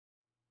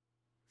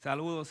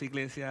Saludos,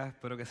 iglesia,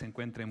 espero que se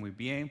encuentren muy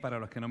bien. Para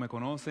los que no me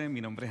conocen, mi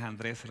nombre es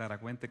Andrés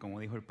Laracuente, como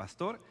dijo el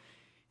pastor,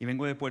 y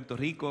vengo de Puerto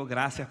Rico.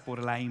 Gracias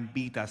por la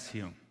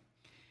invitación.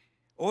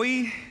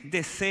 Hoy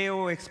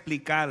deseo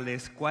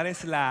explicarles cuál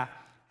es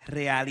la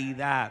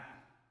realidad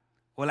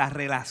o la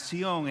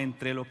relación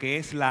entre lo que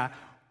es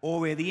la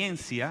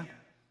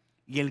obediencia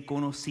y el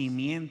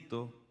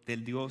conocimiento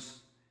del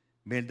Dios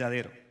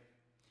verdadero.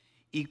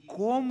 Y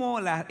cómo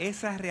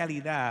esa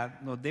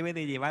realidad nos debe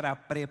de llevar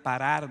a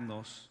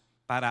prepararnos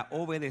para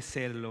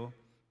obedecerlo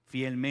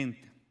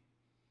fielmente.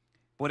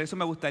 Por eso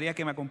me gustaría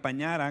que me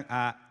acompañaran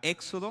a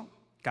Éxodo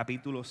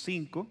capítulo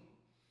 5.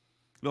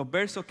 Los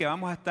versos que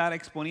vamos a estar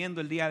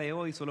exponiendo el día de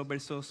hoy son los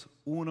versos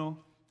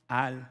 1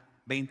 al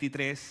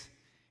 23.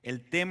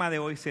 El tema de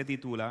hoy se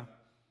titula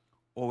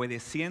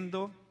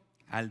Obedeciendo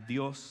al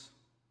Dios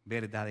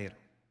verdadero.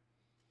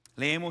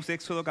 Leemos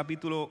Éxodo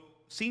capítulo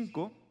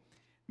 5,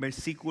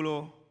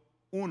 versículo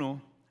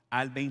 1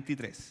 al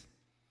 23.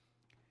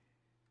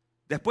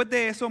 Después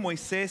de eso,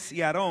 Moisés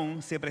y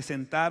Aarón se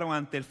presentaron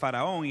ante el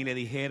faraón y le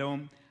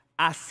dijeron: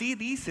 así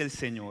dice el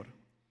Señor,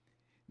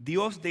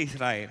 Dios de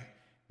Israel,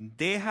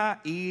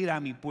 deja ir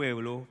a mi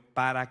pueblo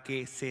para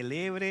que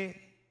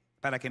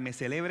me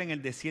celebre en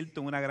el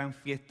desierto una gran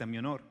fiesta en mi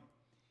honor.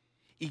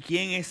 ¿Y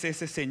quién es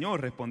ese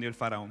Señor?, respondió el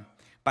faraón,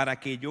 para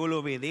que yo lo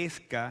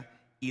obedezca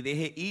y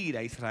deje ir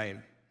a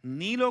Israel.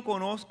 Ni lo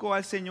conozco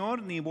al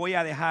Señor, ni voy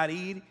a dejar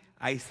ir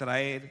a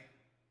Israel,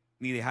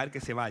 ni dejar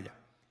que se vaya.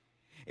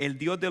 El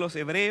Dios de los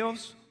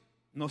hebreos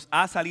nos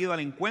ha salido al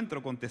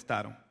encuentro,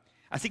 contestaron.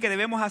 Así que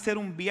debemos hacer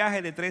un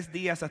viaje de 3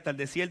 días hasta el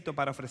desierto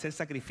para ofrecer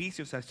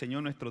sacrificios al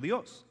Señor nuestro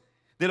Dios.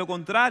 De lo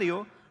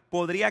contrario,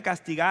 podría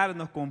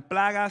castigarnos con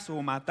plagas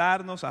o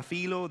matarnos a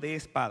filo de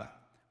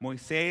espada.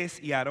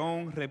 Moisés y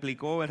Aarón,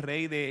 replicó el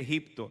rey de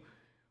Egipto,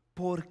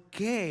 ¿por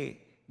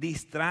qué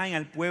distraen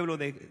al pueblo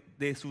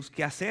de sus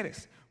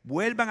quehaceres?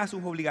 Vuelvan a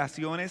sus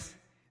obligaciones,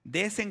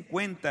 dense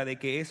cuenta de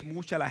que es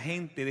mucha la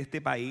gente de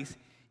este país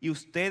y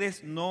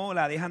ustedes no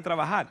la dejan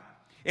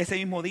trabajar. Ese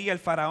mismo día el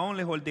faraón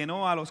les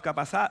ordenó a los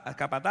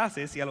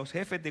capataces y a los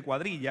jefes de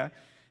cuadrilla: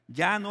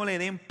 ya no le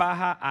den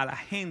paja a la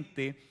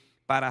gente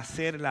para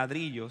hacer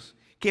ladrillos,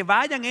 que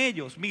vayan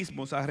ellos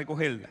mismos a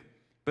recogerla,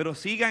 pero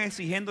sigan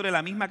exigiéndole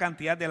la misma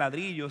cantidad de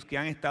ladrillos que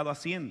han estado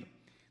haciendo.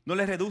 No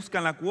les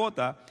reduzcan la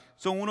cuota,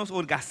 son unos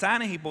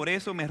holgazanes y por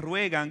eso me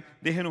ruegan,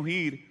 déjenos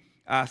ir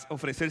a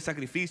ofrecer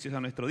sacrificios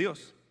a nuestro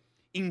Dios.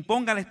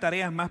 Impónganles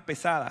tareas más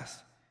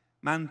pesadas,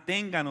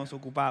 manténganos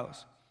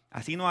ocupados.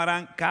 Así no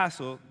harán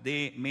caso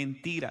de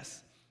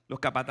mentiras. Los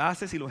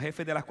capataces y los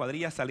jefes de las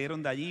cuadrillas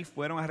salieron de allí y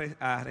fueron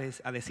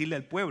a decirle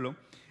al pueblo: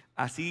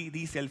 así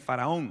dice el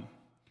faraón,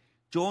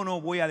 yo no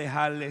voy a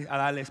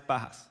darles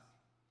pajas.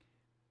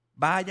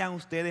 Vayan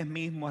ustedes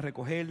mismos a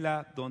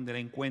recogerla donde la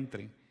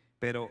encuentren.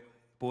 Pero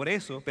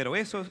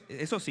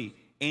eso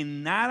sí,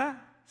 en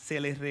nada se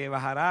les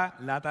rebajará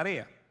la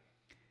tarea.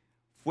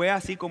 Fue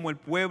así como el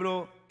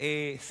pueblo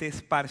se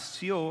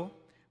esparció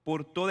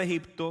por todo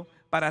Egipto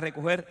para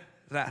recoger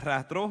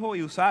rastrojos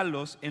y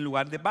usarlos en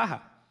lugar de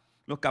paja.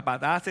 Los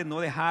capataces no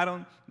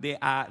dejaron de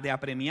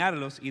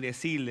apremiarlos y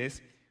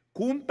decirles: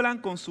 cumplan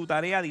con su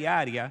tarea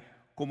diaria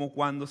como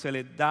cuando se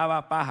les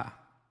daba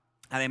paja.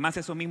 Además,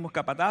 esos mismos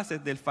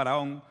capataces del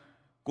faraón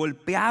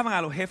golpeaban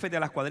a los jefes de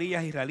las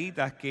cuadrillas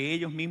israelitas que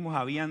ellos mismos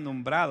habían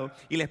nombrado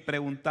y les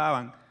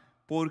preguntaban: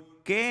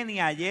 ¿por qué ni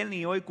ayer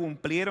ni hoy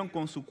cumplieron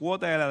con su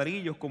cuota de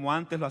ladrillos como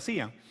antes lo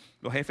hacían?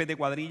 Los jefes de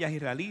cuadrillas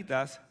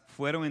israelitas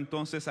fueron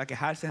entonces a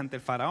quejarse ante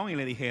el faraón y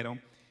le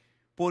dijeron: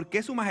 ¿por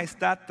qué su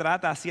majestad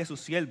trata así a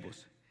sus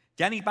siervos?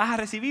 Ya ni paja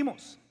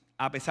recibimos.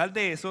 A pesar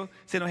de eso,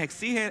 se nos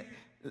exige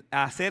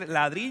hacer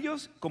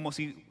ladrillos como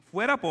si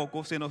fuera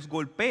poco, se nos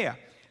golpea.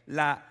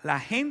 La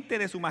gente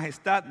de su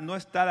majestad no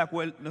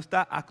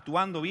está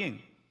actuando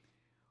bien.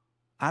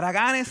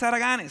 Haraganes,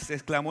 haraganes,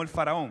 exclamó el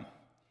faraón.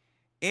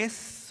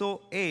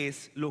 Eso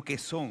es lo que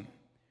son.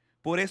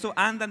 Por eso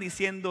andan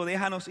diciendo: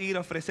 déjanos ir a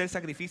ofrecer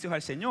sacrificios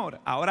al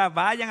Señor. Ahora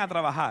vayan a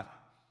trabajar.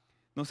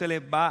 No se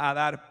les va a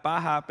dar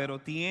paja, pero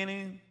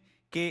tienen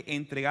que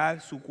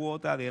entregar su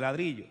cuota de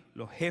ladrillo.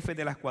 Los jefes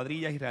de las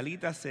cuadrillas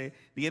israelitas se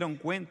dieron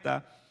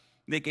cuenta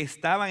de que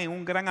estaban en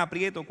un gran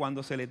aprieto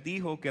cuando se les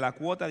dijo que la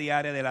cuota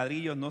diaria de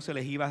ladrillos no se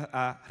les iba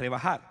a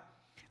rebajar.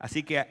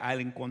 Así que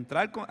al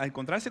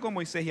encontrarse con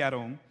Moisés y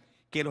Aarón,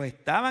 que los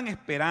estaban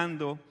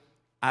esperando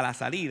a la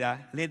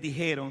salida, les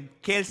dijeron: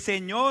 que el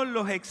Señor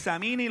los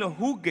examine y los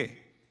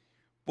juzgue.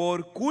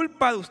 Por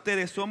culpa de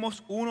ustedes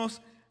somos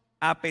unos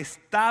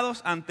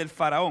apestados ante el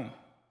faraón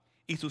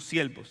y sus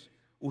siervos.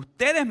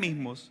 Ustedes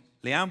mismos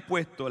le han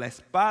puesto la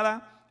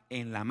espada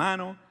en la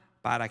mano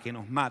para que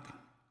nos maten.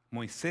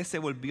 Moisés se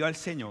volvió al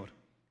Señor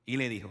y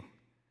le dijo: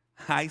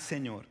 ay,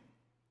 Señor,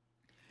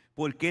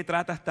 ¿por qué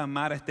tratas tan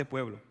mal a este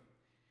pueblo?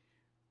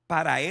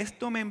 ¿Para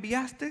esto me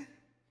enviaste?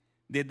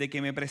 Desde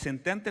que me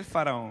presenté ante el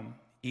faraón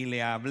y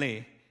le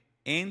hablé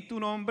en tu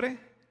nombre,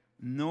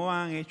 no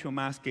han hecho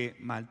más que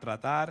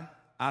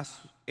maltratar a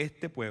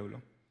este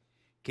pueblo,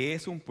 que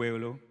es tu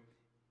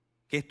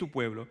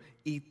pueblo,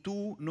 y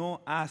tú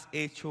no has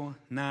hecho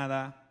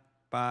nada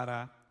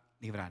para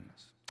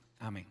librarnos.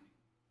 Amén.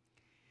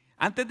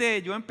 Antes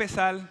de yo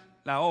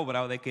empezar la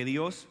obra o de que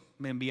Dios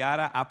me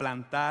enviara a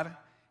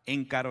plantar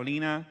en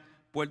Carolina,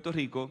 Puerto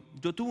Rico,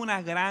 yo tuve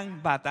una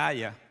gran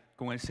batalla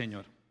con el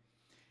Señor.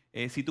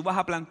 Si tú vas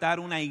a plantar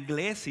una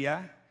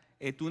iglesia,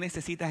 tú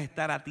necesitas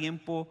estar a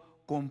tiempo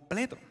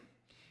completo.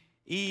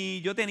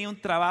 Y yo tenía un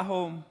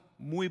trabajo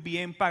muy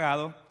bien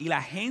pagado y la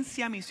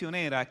agencia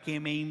misionera que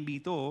me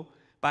invitó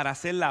para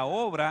hacer la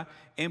obra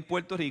en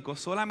Puerto Rico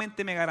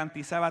solamente me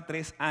garantizaba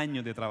 3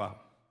 años de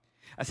trabajo.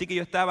 Así que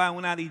yo estaba en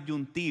una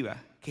disyuntiva.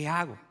 ¿Qué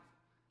hago?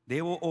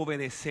 ¿Debo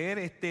obedecer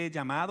este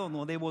llamado?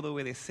 ¿No debo de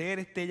obedecer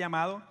este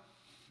llamado?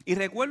 Y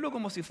recuerdo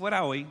como si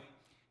fuera hoy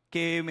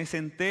que me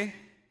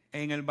senté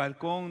en el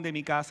balcón de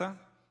mi casa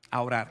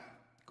a orar.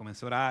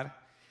 Comencé a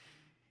orar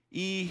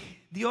y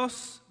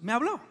Dios me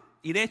habló.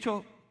 Y de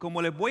hecho,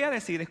 como les voy a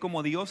decir, es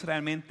como Dios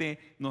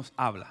realmente nos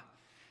habla.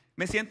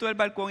 Me siento en el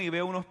balcón y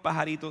veo unos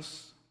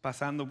pajaritos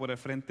pasando por el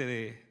frente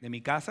de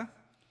mi casa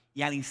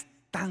y al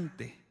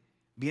instante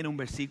viene un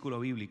versículo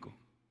bíblico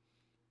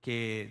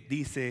que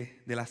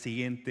dice de la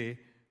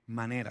siguiente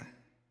manera: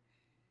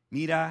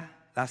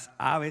 mira las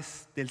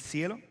aves del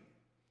cielo,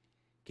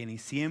 que ni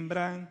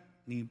siembran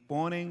ni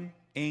ponen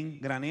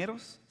en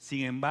graneros,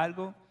 sin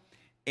embargo,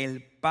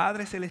 el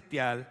Padre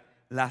Celestial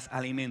las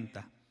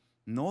alimenta.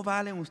 ¿No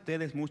valen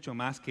ustedes mucho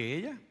más que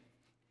ella?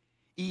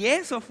 Y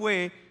eso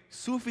fue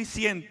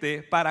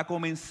suficiente para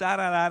comenzar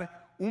a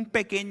dar un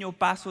pequeño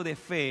paso de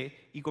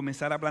fe y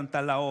comenzar a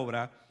plantar la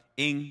obra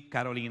en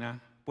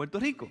Carolina, Puerto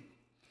Rico.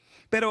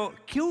 Pero,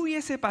 ¿qué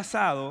hubiese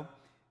pasado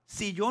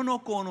si yo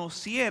no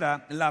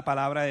conociera la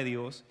palabra de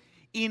Dios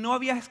y no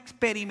había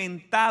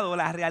experimentado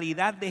la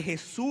realidad de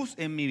Jesús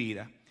en mi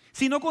vida?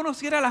 Si no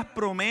conociera las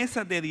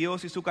promesas de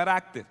Dios y su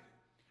carácter,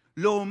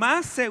 lo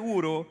más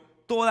seguro,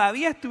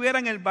 todavía estuviera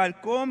en el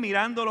balcón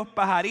mirando los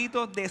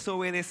pajaritos,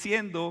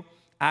 desobedeciendo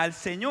al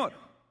Señor.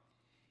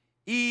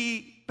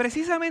 Y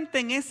precisamente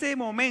en ese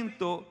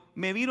momento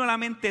me vino a la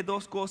mente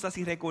 2 cosas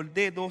y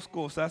recordé 2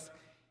 cosas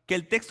que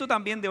el texto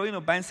también de hoy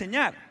nos va a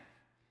enseñar.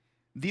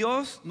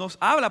 Dios nos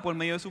habla por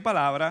medio de su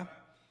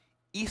palabra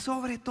y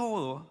sobre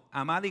todo,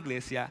 amada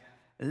iglesia,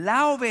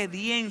 la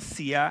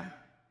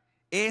obediencia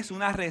es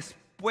una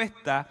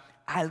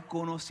respuesta al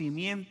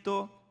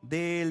conocimiento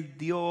del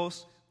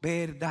Dios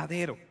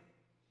verdadero.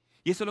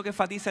 Y eso es lo que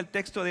enfatiza el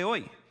texto de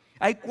hoy.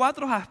 Hay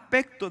 4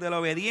 aspectos de la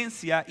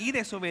obediencia y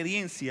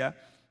desobediencia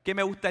que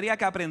me gustaría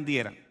que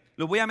aprendieran.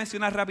 Los voy a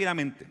mencionar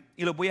rápidamente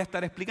y los voy a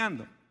estar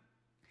explicando.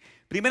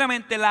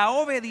 Primeramente, la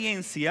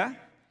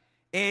obediencia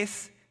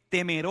es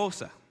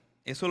temerosa.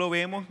 Eso lo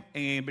vemos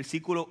en el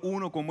versículo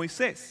 1 con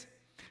Moisés.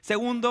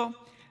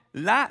 Segundo,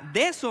 la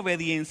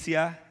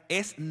desobediencia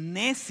es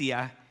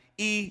necia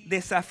y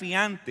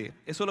desafiante.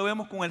 Eso lo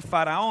vemos con el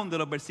faraón de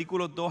los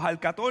versículos 2 al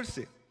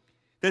 14.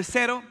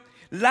 Tercero,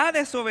 la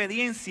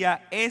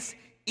desobediencia es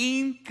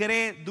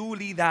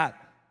incredulidad.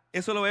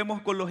 Eso lo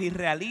vemos con los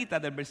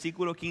israelitas del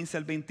versículo 15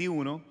 al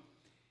 21.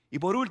 Y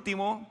por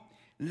último,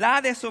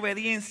 la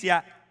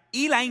desobediencia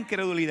y la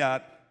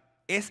incredulidad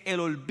es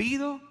el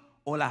olvido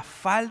o la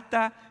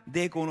falta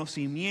de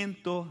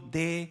conocimiento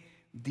de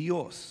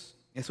Dios.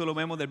 Eso lo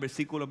vemos del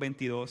versículo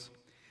 22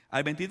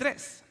 al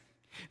 23.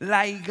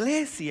 La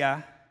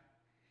iglesia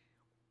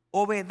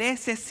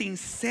obedece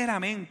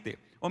sinceramente,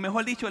 o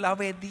mejor dicho, la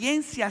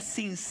obediencia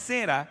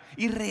sincera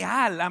y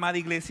real, amada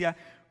iglesia,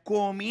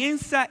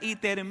 comienza y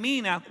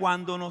termina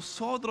cuando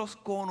nosotros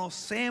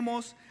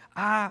conocemos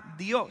a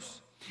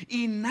Dios.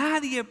 Y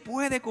nadie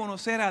puede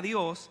conocer a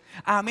Dios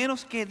a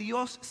menos que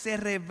Dios se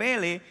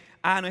revele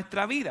a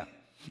nuestra vida.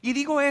 Y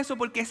digo eso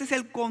porque ese es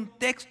el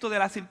contexto de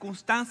las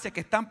circunstancias que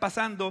están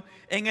pasando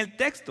en el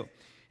texto.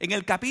 En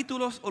el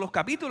capítulo o los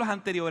capítulos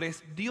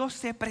anteriores, Dios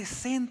se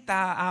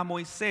presenta a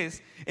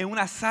Moisés en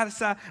una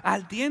zarza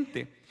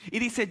ardiente y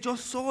dice: yo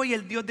soy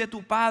el Dios de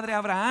tu padre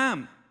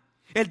Abraham,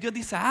 el Dios de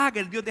Isaac,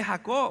 el Dios de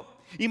Jacob.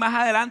 Y más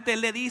adelante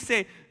él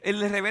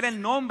le revela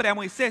el nombre a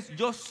Moisés: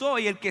 yo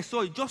soy el que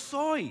soy, yo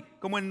soy,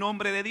 como el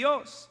nombre de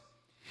Dios.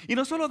 Y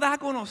no solo da a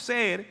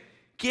conocer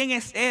quién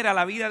era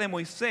la vida de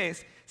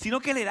Moisés, sino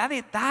que le da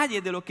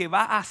detalles de lo que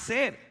va a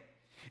hacer.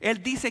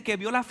 Él dice que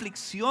vio la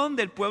aflicción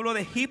del pueblo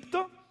de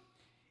Egipto,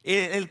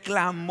 el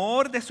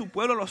clamor de su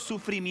pueblo, los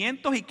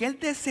sufrimientos, y que Él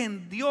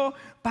descendió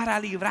para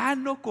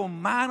librarnos con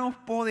manos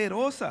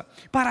poderosas,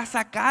 para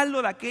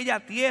sacarlo de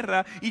aquella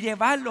tierra y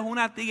llevarlos a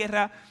una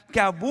tierra que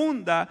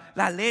abunda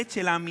la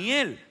leche, la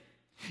miel.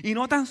 Y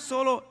no tan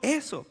solo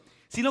eso,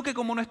 sino que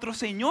como nuestro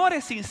Señor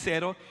es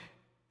sincero,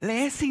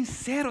 le es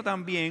sincero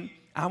también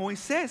a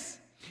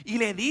Moisés. Y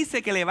le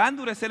dice que le va a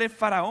endurecer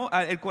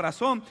el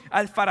corazón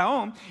al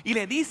faraón, y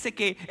le dice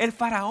que el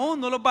faraón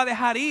no los va a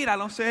dejar ir a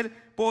no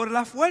ser por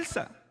la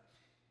fuerza.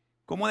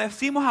 Como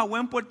decimos a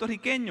buen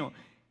puertorriqueño,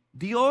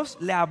 Dios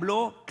le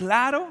habló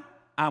claro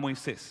a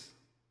Moisés,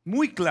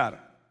 muy claro.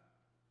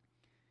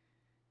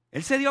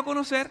 Él se dio a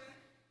conocer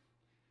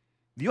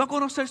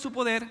su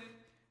poder,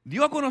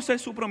 dio a conocer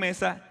su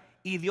promesa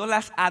y dio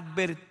las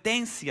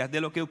advertencias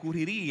de lo que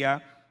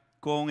ocurriría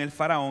con el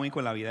faraón y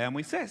con la vida de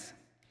Moisés.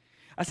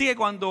 Así que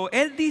cuando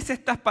Él dice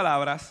estas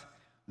palabras,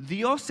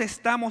 Dios se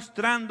está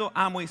mostrando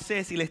a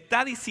Moisés y le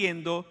está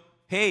diciendo,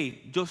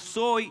 hey, yo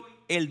soy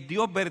el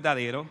Dios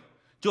verdadero,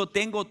 yo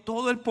tengo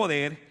todo el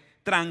poder,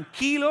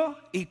 tranquilo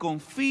y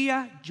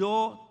confía,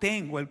 yo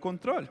tengo el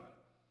control.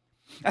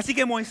 Así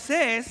que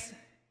Moisés,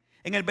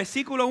 en el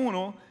versículo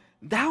 1,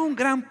 da un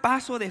gran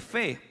paso de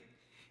fe.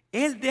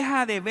 Él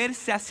deja de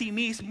verse a sí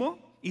mismo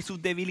y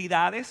sus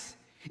debilidades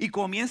y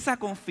comienza a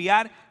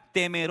confiar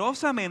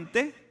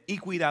temerosamente y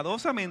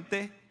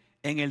cuidadosamente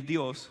en el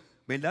Dios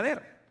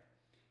verdadero.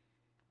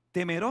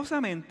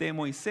 Temerosamente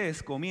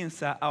Moisés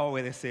comienza a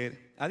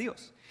obedecer a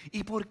Dios.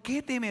 ¿Y por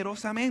qué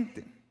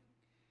temerosamente?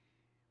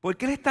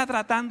 Porque él está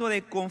tratando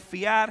de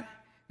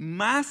confiar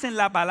más en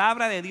la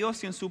palabra de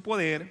Dios y en su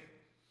poder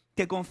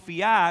que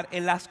confiar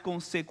en las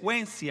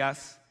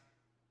consecuencias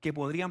que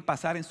podrían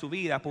pasar en su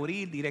vida por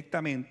ir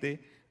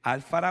directamente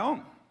al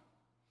faraón.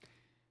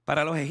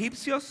 Para los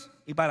egipcios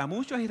y para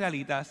muchos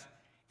israelitas,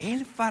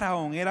 el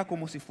faraón era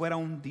como si fuera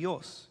un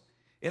dios.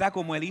 Era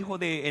como el hijo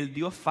del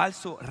dios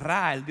falso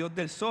Ra, el dios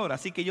del sol.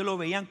 Así que ellos lo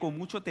veían con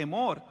mucho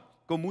temor,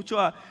 con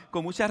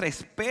mucho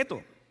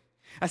respeto.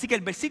 Así que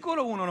el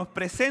versículo 1 nos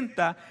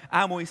presenta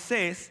a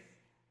Moisés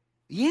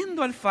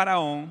yendo al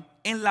faraón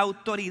en la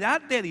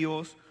autoridad de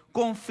Dios,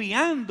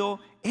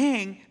 confiando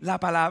en la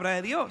palabra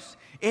de Dios.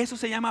 Eso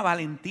se llama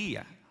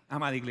valentía,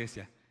 amada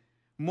iglesia.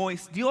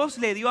 Dios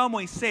le dio a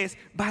Moisés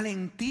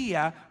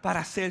valentía para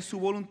hacer su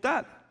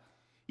voluntad.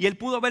 Y él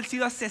pudo haber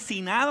sido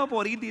asesinado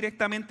por ir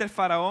directamente al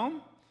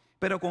faraón,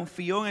 pero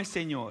confió en el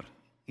Señor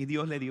y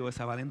Dios le dio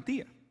esa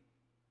valentía.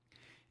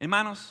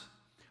 Hermanos,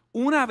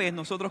 una vez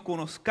nosotros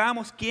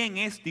conozcamos quién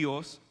es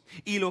Dios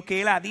y lo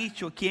que Él ha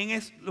dicho, quién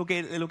es lo que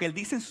Él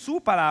dice en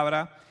su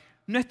palabra,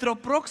 nuestro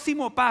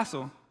próximo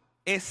paso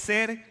es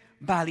ser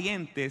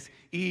valientes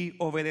y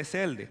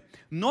obedecerle.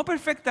 No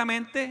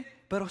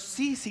perfectamente, pero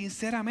sí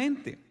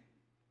sinceramente.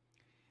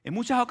 En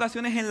muchas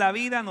ocasiones en la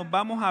vida nos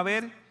vamos a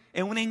ver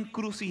en una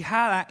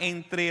encrucijada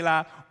entre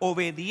la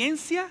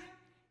obediencia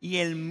y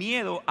el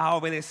miedo a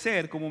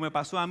obedecer, como me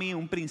pasó a mí en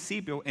un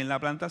principio en la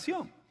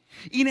plantación.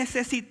 Y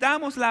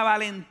necesitamos la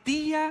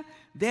valentía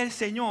del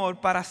Señor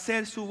para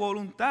hacer su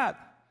voluntad.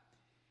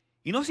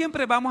 Y no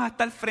siempre vamos a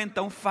estar frente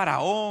a un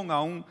faraón,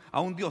 a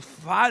un Dios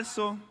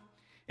falso.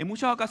 En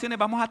muchas ocasiones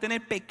vamos a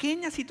tener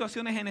pequeñas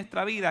situaciones en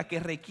nuestra vida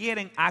que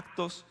requieren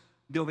actos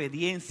de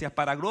obediencia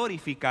para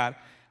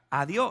glorificar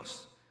a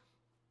Dios.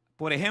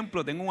 Por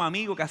ejemplo, tengo un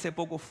amigo que hace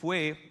poco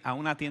fue a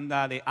una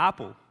tienda de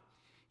Apple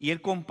y él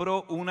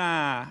compró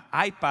una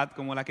iPad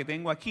como la que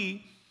tengo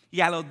aquí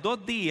y a los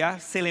 2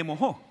 días se le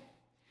mojó.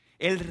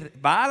 Él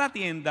va a la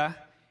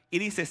tienda y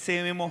dice,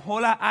 se me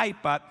mojó la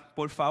iPad,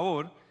 por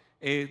favor,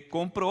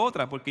 compro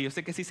otra porque yo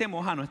sé que si se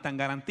moja no está en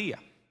garantía.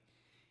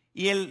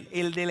 Y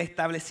el del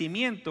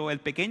establecimiento, el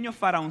pequeño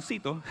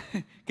faraoncito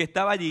que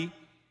estaba allí,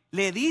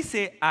 le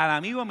dice al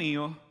amigo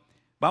mío,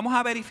 vamos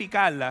a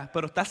verificarla,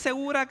 pero ¿estás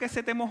segura que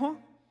se te mojó?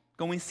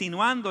 Como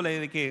insinuándole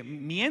de que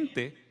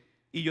miente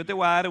y yo te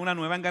voy a dar una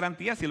nueva en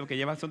garantía si lo que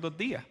llevas son 2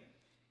 días.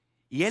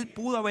 Y él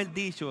pudo haber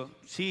dicho,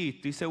 sí,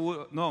 estoy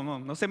seguro,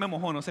 no se me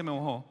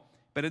mojó.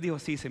 Pero él dijo,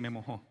 sí, se me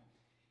mojó.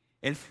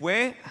 Él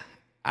fue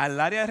al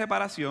área de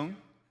reparación,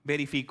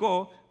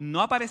 verificó,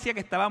 no aparecía que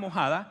estaba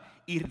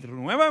mojada y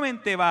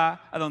nuevamente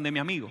va a donde mi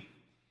amigo.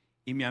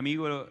 Y mi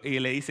amigo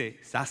le dice,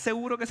 ¿estás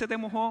seguro que se te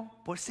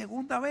mojó por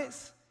segunda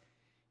vez?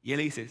 Y él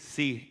le dice,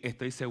 sí,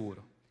 estoy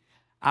seguro.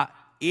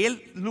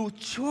 Él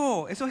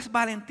luchó, eso es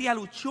valentía,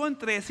 luchó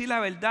entre decir la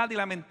verdad y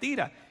la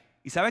mentira.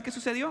 ¿Y sabes qué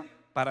sucedió?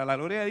 Para la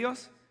gloria de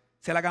Dios,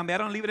 se la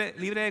cambiaron libre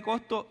de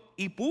costo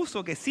y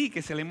puso que sí,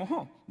 que se le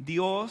mojó.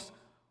 Dios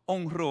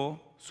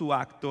honró su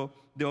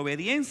acto de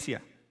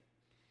obediencia.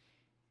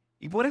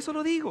 Y por eso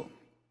lo digo,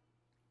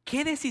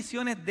 ¿qué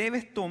decisiones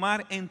debes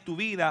tomar en tu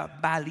vida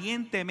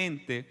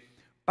valientemente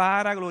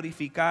para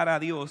glorificar a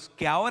Dios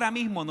que ahora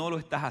mismo no lo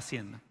estás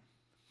haciendo?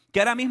 Que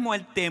ahora mismo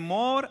el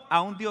temor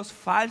a un Dios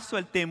falso,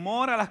 el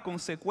temor a las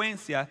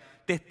consecuencias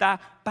te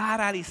está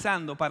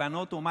paralizando para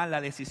no tomar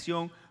la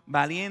decisión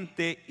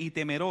valiente y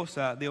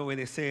temerosa de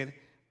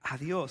obedecer a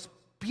Dios.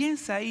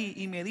 Piensa ahí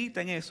y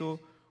medita en eso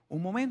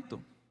un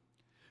momento.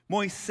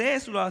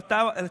 Moisés lo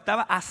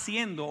estaba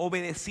haciendo,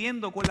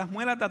 obedeciendo con las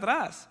muelas de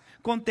atrás,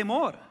 con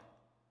temor,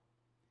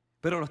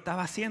 pero lo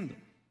estaba haciendo.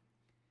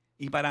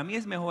 Y para mí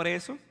es mejor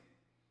eso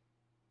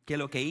que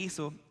lo que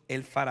hizo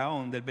el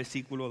faraón del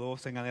versículo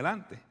 2 en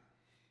adelante.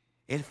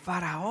 El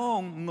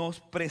faraón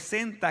nos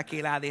presenta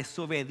que la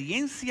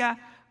desobediencia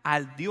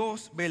al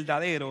Dios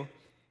verdadero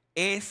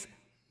es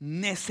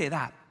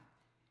necedad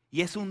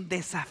y es un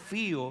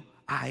desafío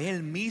a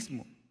él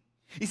mismo.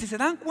 Y si se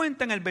dan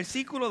cuenta en el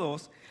versículo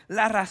 2,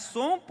 la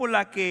razón por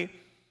la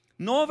que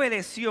no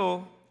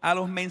obedeció a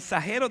los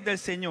mensajeros del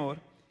Señor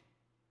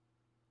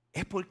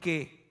es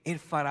porque el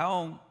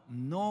faraón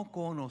no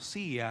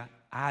conocía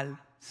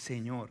al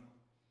Señor.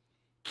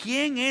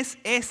 ¿Quién es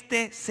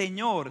este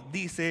Señor?,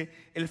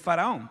 dice el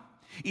faraón.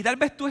 Y tal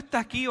vez tú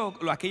estás aquí, o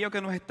aquellos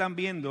que nos están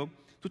viendo,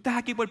 tú estás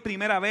aquí por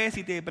primera vez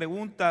y te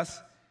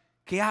preguntas,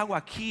 ¿qué hago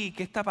aquí?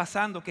 ¿Qué está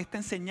pasando? ¿Qué está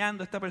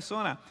enseñando esta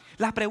persona?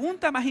 La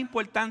pregunta más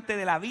importante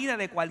de la vida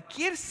de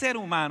cualquier ser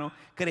humano,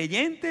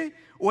 creyente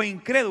o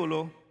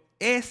incrédulo,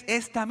 es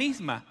esta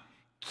misma.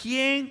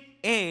 ¿Quién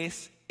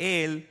es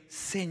el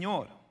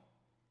Señor?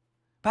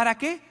 ¿Para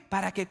qué?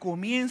 Para que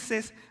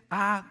comiences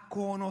a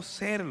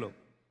conocerlo,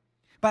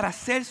 para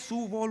hacer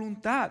su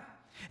voluntad.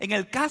 En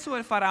el caso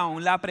del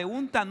faraón, la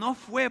pregunta no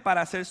fue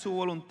para hacer su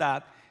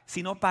voluntad,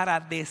 sino para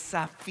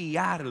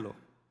desafiarlo.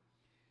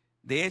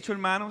 De hecho,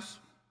 hermanos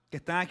que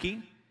están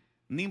aquí,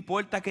 no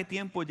importa qué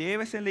tiempo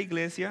lleves en la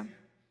iglesia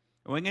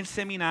o en el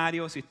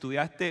seminario, si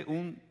estudiaste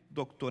un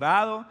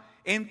doctorado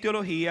en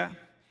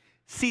teología,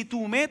 si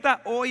tu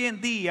meta hoy en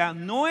día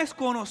no es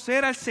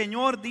conocer al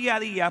Señor día a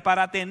día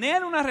para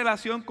tener una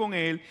relación con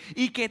Él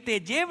y que te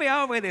lleve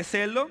a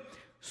obedecerlo,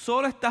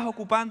 solo estás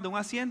ocupando un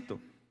asiento.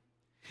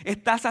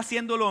 Estás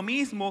haciendo lo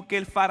mismo que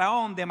el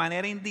faraón de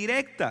manera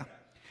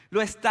indirecta.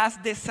 Lo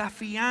estás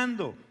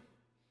desafiando.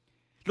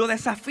 Lo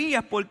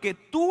desafías porque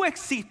tú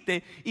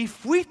existes y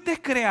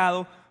fuiste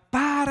creado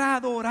para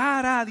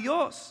adorar a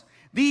Dios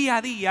día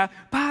a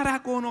día,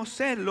 para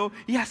conocerlo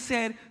y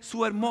hacer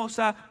su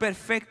hermosa,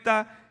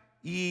 perfecta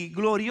y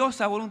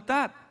gloriosa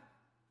voluntad.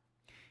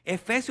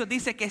 Efesios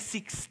dice que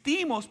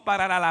existimos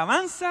para la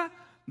alabanza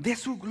de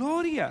su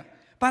gloria,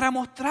 para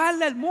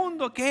mostrarle al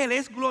mundo que Él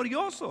es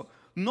glorioso,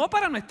 no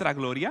para nuestra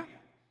gloria,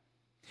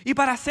 y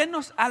para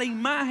hacernos a la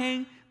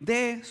imagen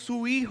de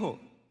su Hijo.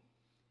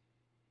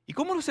 ¿Y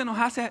cómo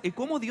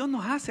Dios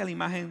nos hace a la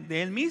imagen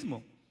de Él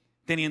mismo?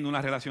 Teniendo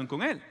una relación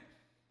con Él.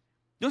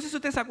 Yo no sé si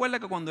usted se acuerda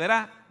que cuando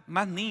era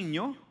más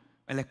niño,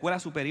 en la escuela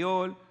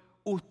superior,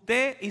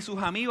 usted y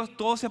sus amigos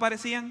todos se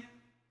parecían.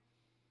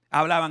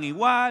 Hablaban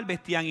igual,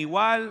 vestían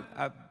igual,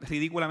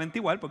 ridículamente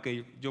igual,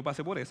 porque yo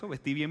pasé por eso,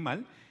 vestí bien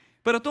mal.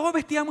 Pero todos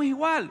vestíamos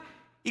igual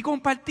y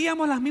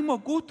compartíamos los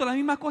mismos gustos, las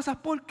mismas cosas.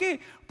 ¿Por qué?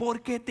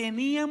 Porque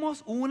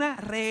teníamos una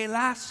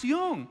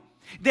relación.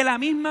 De la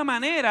misma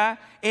manera,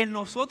 el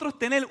nosotros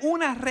tener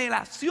una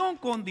relación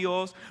con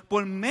Dios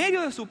por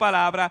medio de su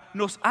palabra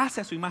nos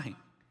hace a su imagen.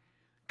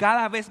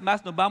 Cada vez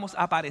más nos vamos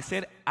a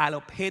parecer al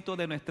objeto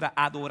de nuestra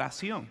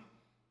adoración.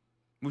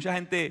 Mucha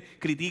gente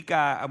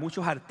critica a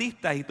muchos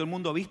artistas y todo el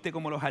mundo viste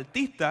como los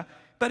artistas,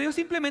 pero ellos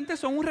simplemente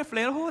son un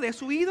reflejo de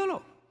su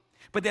ídolo.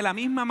 Pues de la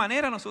misma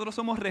manera nosotros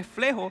somos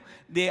reflejo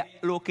de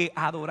lo que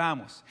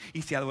adoramos.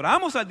 Y si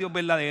adoramos al Dios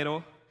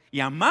verdadero y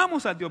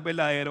amamos al Dios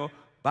verdadero,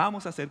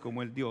 vamos a ser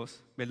como el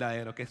Dios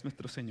verdadero, que es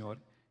nuestro Señor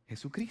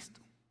Jesucristo.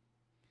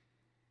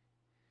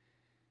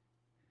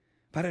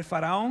 Pero el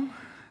faraón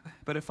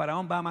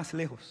va más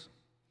lejos.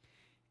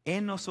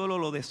 Él no solo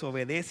lo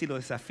desobedece y lo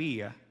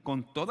desafía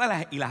con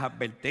todas las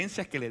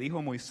advertencias que le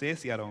dijo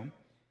Moisés y Aarón,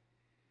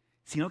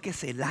 sino que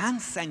se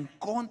lanza en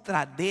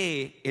contra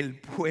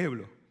del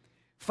pueblo.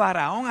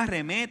 Faraón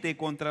arremete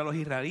contra los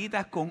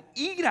israelitas con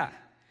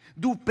ira,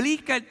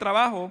 duplica el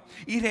trabajo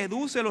y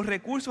reduce los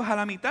recursos a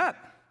la mitad.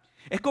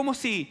 Es como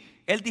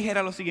si él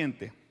dijera lo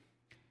siguiente.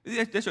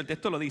 De hecho, el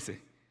texto lo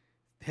dice.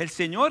 El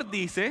Señor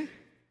dice,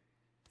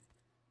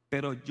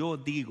 pero yo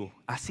digo.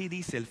 Así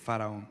dice el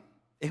faraón.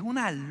 Es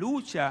una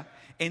lucha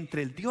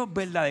entre el Dios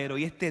verdadero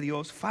y este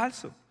Dios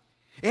falso.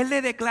 Él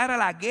le declara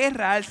la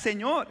guerra al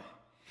Señor.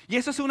 Y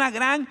eso es una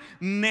gran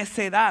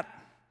necedad.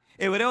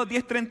 Hebreos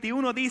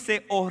 10:31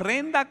 dice,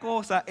 horrenda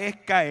cosa es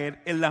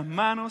caer en las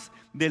manos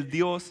del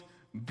Dios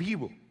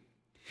vivo.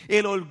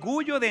 El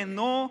orgullo de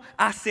no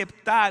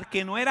aceptar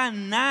que no era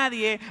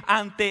nadie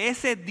ante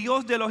ese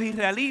Dios de los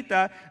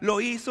israelitas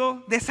lo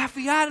hizo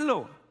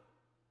desafiarlo.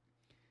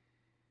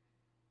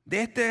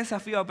 De este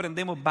desafío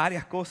aprendemos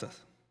varias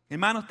cosas.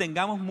 Hermanos,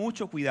 tengamos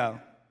mucho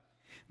cuidado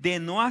de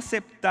no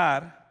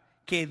aceptar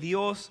que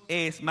Dios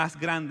es más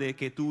grande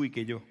que tú y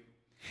que yo.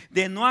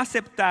 De no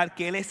aceptar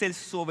que Él es el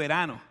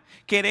soberano,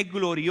 que Él es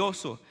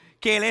glorioso,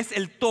 que Él es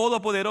el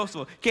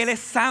todopoderoso, que Él es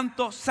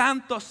santo,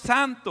 santo,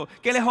 santo,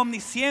 que Él es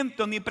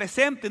omnisciente,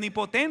 omnipresente,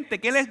 omnipotente,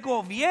 que Él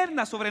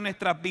gobierna sobre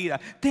nuestras vidas.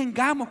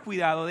 Tengamos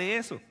cuidado de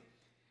eso.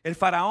 El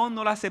faraón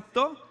no lo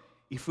aceptó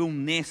y fue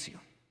un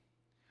necio.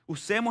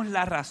 Usemos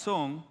la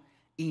razón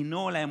y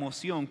no la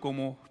emoción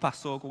como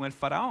pasó con el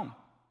faraón.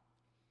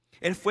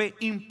 Él fue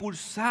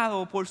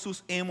impulsado por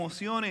sus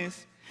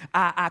emociones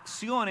a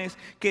acciones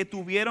que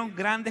tuvieron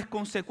grandes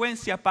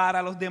consecuencias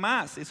para los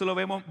demás. Eso lo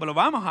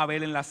vamos a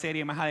ver en la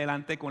serie más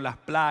adelante con las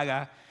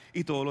plagas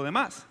y todo lo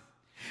demás.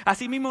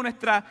 Asimismo,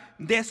 nuestra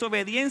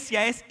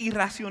desobediencia es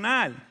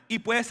irracional y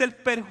puede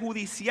ser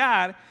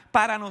perjudicial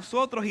para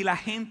nosotros y la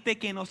gente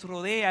que nos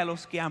rodea,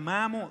 los que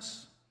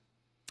amamos.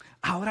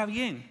 Ahora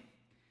bien,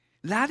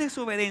 la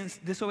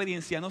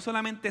desobediencia no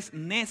solamente es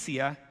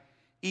necia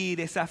y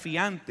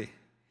desafiante,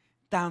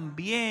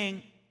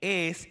 también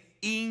es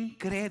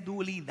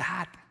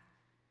incredulidad.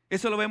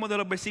 Eso lo vemos de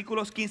los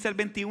versículos 15 al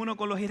 21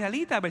 con los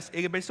israelitas.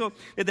 Desde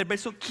el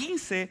verso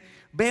 15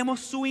 vemos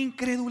su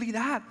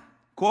incredulidad.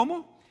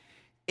 ¿Cómo?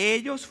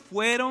 Ellos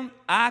fueron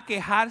a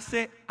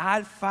quejarse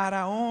al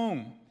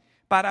faraón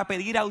para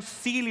pedir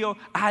auxilio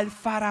al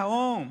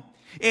faraón.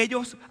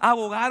 Ellos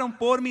abogaron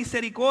por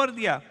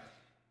misericordia,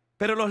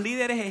 pero los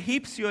líderes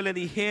egipcios le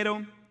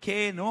dijeron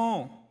que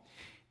no.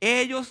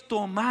 Ellos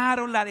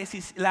tomaron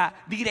la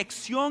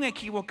dirección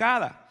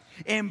equivocada.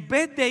 En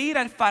vez de ir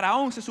al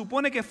faraón, se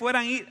supone que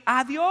fueran a ir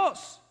a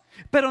Dios.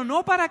 Pero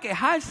no para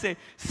quejarse,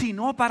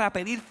 sino para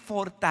pedir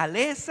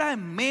fortaleza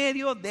en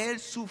medio del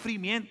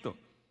sufrimiento.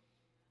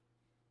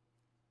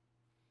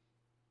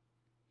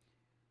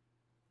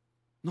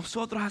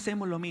 Nosotros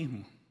hacemos lo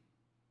mismo,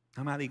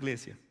 amada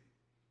iglesia.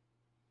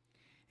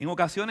 En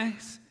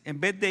ocasiones, en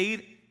vez de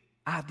ir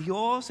a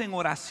Dios en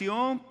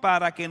oración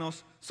para que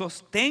nos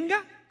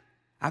sostenga,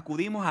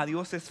 acudimos a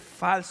dioses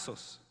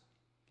falsos.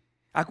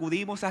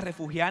 Acudimos a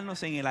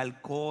refugiarnos en el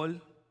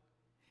alcohol,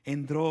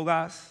 en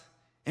drogas,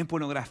 en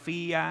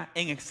pornografía,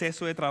 en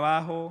exceso de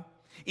trabajo,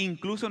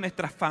 incluso en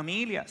nuestras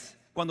familias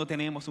cuando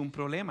tenemos un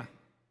problema.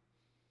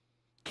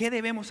 ¿Qué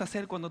debemos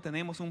hacer cuando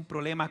tenemos un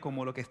problema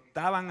como lo que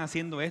estaban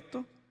haciendo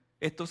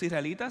estos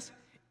israelitas?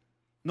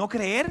 ¿No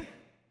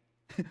creer?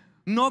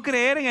 ¿No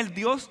creer en el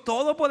Dios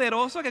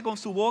todopoderoso que con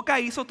su boca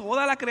hizo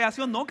toda la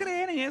creación? ¿No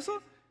creer en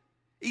eso?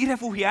 ¿Y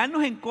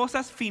refugiarnos en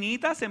cosas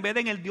finitas en vez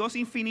de en el Dios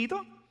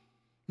infinito?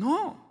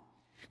 No.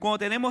 Cuando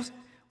tenemos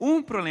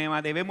un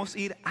problema debemos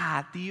ir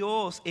a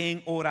Dios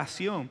en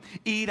oración,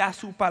 ir a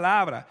su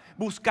palabra,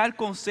 buscar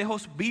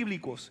consejos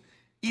bíblicos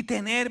y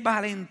tener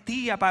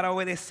valentía para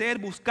obedecer,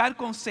 buscar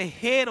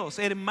consejeros,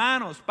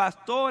 hermanos,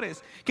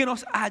 pastores que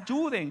nos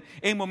ayuden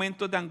en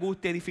momentos de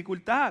angustia y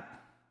dificultad.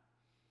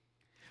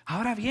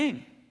 Ahora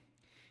bien,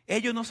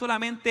 ellos no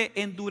solamente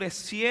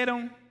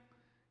endurecieron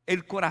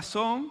el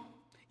corazón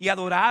y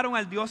adoraron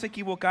al Dios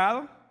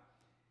equivocado,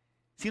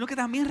 sino que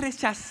también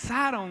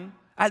rechazaron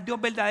al Dios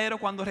verdadero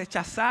cuando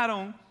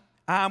rechazaron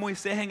a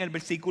Moisés en el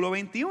versículo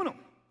 21.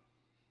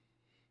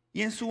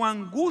 Y en su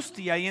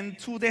angustia y en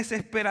su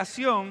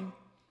desesperación,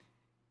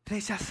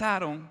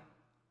 rechazaron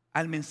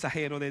al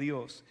mensajero de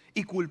Dios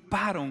y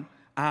culparon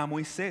a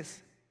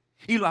Moisés.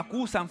 Y lo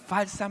acusan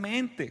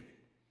falsamente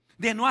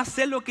de no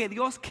hacer lo que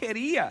Dios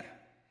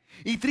quería.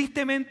 Y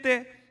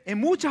tristemente, en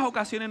muchas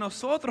ocasiones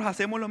nosotros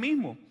hacemos lo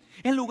mismo.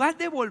 En lugar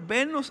de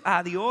volvernos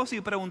a Dios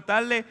y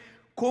preguntarle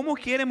cómo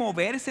quiere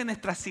moverse en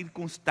nuestras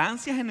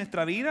circunstancias en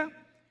nuestra vida,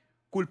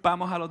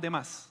 culpamos a los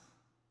demás.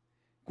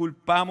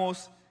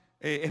 Culpamos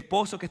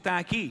esposos que están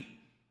aquí.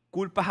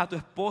 Culpas a tu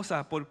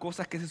esposa por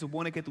cosas que se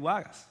supone que tú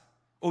hagas.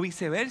 O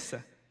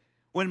viceversa.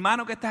 O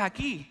hermano que estás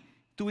aquí,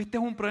 tuviste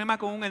un problema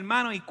con un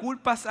hermano y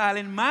culpas al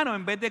hermano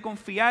en vez de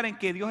confiar en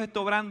que Dios está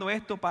obrando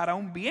esto para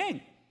un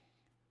bien.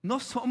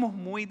 No somos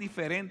muy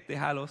diferentes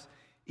a los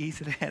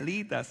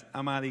israelitas,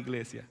 amada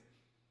iglesia.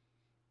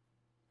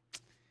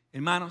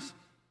 Hermanos,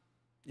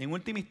 en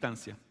última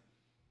instancia,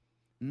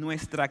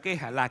 nuestra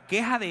queja, la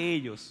queja de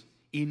ellos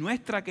y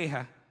nuestra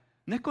queja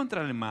no es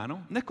contra el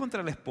hermano, no es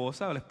contra la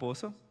esposa o el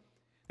esposo.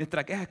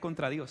 Nuestra queja es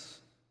contra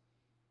Dios,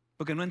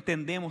 porque no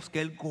entendemos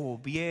que Él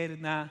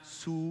gobierna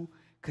su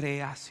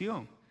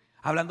creación.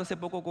 Hablando hace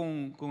poco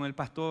con el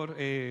pastor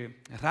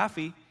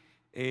Rafi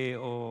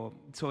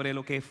sobre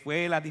lo que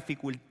fue las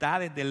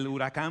dificultades del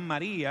huracán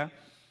María,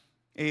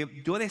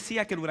 yo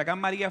decía que el huracán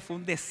María fue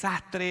un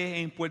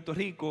desastre en Puerto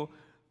Rico,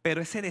 pero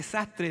ese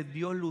desastre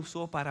Dios lo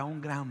usó para un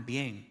gran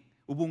bien.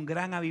 Hubo un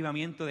gran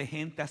avivamiento de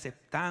gente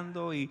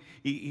aceptando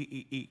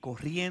y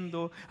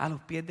corriendo a los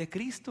pies de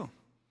Cristo.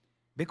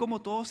 ¿Ve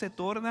cómo todo se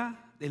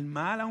torna del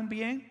mal a un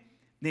bien?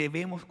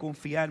 Debemos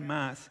confiar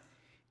más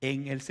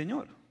en el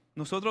Señor.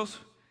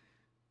 Nosotros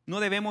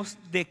no debemos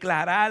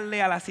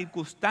declararle a las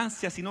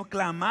circunstancias, sino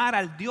clamar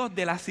al Dios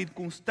de las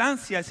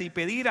circunstancias y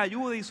pedir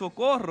ayuda y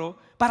socorro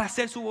para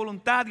hacer su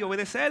voluntad y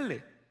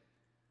obedecerle.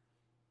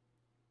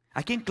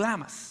 ¿A quién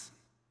clamas?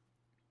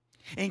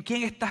 ¿En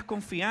quién estás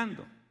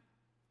confiando?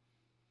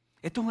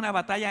 Esto es una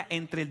batalla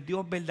entre el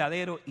Dios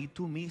verdadero y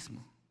tú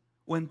mismo,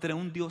 o entre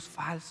un Dios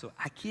falso.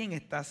 ¿A quién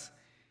estás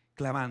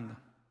clamando?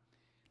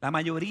 La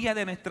mayoría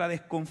de nuestra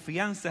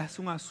desconfianza es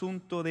un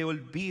asunto de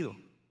olvido,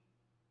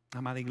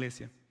 amada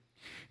iglesia.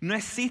 No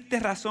existe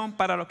razón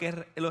para lo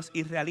que los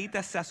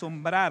israelitas se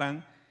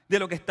asombraran de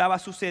lo que estaba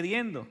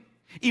sucediendo,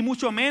 y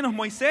mucho menos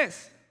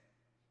Moisés.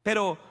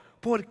 Pero,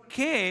 ¿por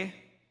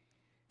qué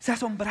se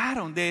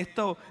asombraron de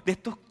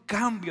estos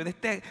cambios, de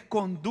esta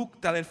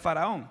conducta del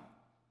faraón?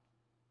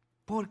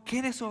 ¿Por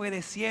qué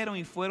desobedecieron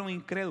y fueron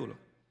incrédulos?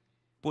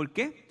 ¿Por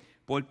qué?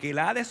 Porque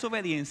la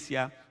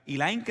desobediencia y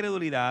la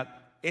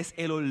incredulidad es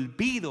el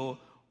olvido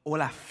o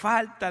la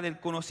falta del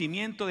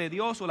conocimiento de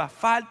Dios, o la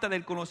falta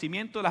del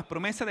conocimiento de las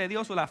promesas de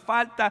Dios, o la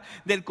falta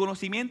del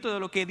conocimiento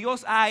de lo que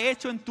Dios ha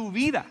hecho en tu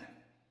vida.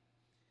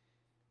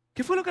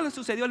 ¿Qué fue lo que le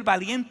sucedió al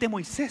valiente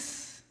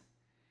Moisés?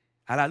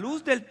 A la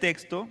luz del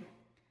texto,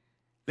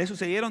 le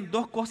sucedieron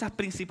dos cosas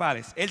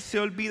principales. Él se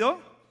olvidó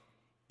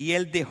y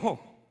él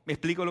dejó. Me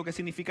explico lo que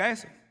significa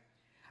eso.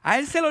 A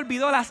él se le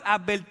olvidó las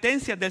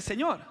advertencias del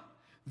Señor.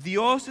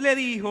 Dios le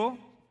dijo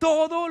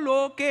todo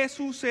lo que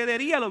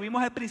sucedería. Lo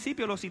vimos al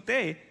principio, lo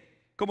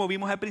cité como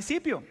vimos al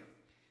principio.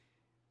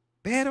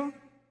 Pero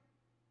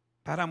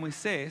para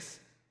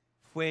Moisés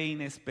fue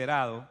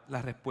inesperado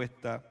la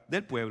respuesta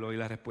del pueblo y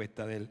la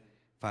respuesta del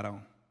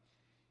faraón.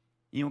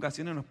 Y en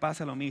ocasiones nos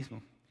pasa lo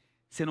mismo.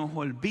 Se nos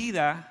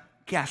olvida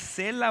que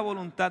hacer la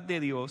voluntad de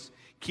Dios,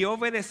 que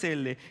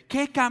obedecerle,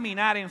 que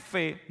caminar en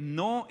fe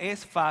no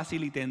es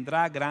fácil y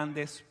tendrá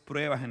grandes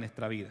pruebas en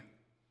nuestra vida.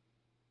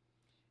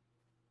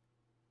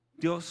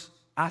 Dios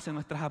hace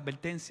nuestras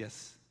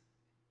advertencias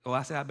o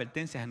hace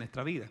advertencias en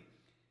nuestra vida.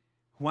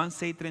 Juan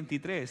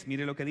 6:33,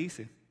 mire lo que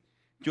dice.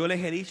 Yo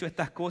les he dicho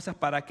estas cosas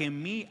para que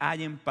en mí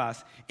hallen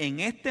paz.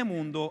 En este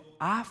mundo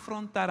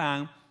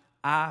afrontarán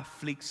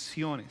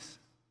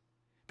aflicciones,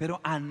 pero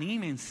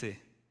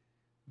anímense,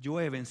 yo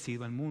he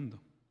vencido al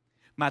mundo.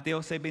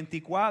 Mateo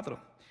 6:24,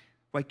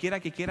 cualquiera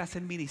que quiera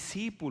ser mi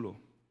discípulo,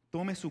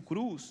 tome su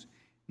cruz,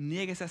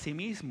 niéguese a sí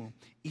mismo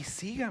y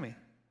sígame.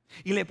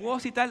 Y le puedo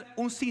citar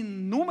un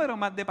sinnúmero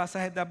más de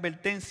pasajes de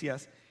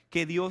advertencias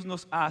que Dios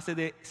nos hace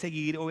de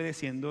seguir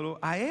obedeciéndolo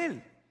a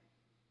Él.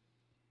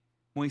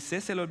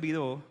 Moisés se le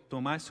olvidó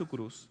tomar su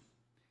cruz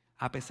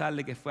a pesar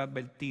de que fue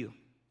advertido.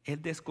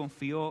 Él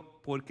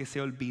desconfió porque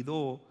se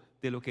olvidó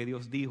de lo que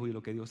Dios dijo y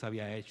lo que Dios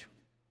había hecho.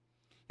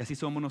 Y así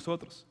somos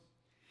nosotros.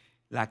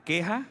 La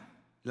queja,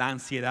 la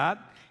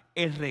ansiedad,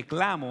 el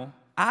reclamo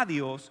a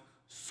Dios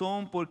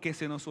son porque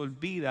se nos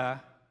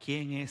olvida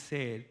quién es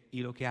Él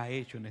y lo que ha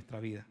hecho en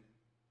nuestra vida.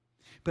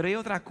 Pero hay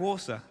otra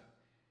cosa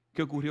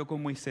que ocurrió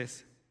con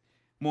Moisés.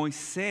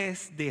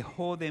 Moisés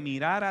dejó de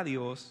mirar a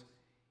Dios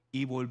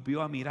y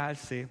volvió a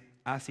mirarse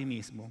a sí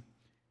mismo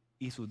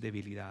y sus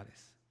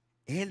debilidades.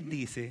 Él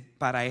dice,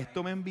 ¿para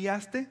esto me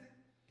enviaste?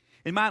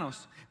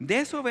 Hermanos,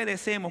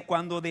 desobedecemos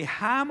cuando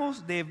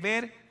dejamos de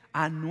ver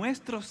a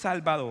nuestro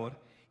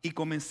Salvador y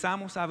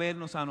comenzamos a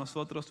vernos a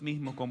nosotros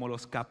mismos como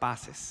los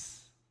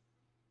capaces.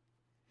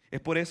 Es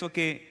por eso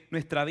que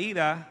nuestra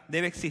vida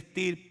debe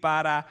existir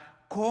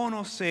para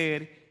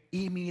conocer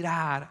y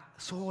mirar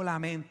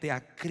solamente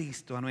a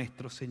Cristo, a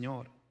nuestro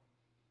Señor.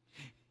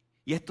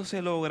 Y esto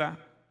se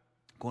logra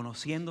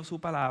conociendo su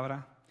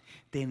palabra,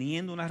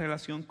 teniendo una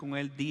relación con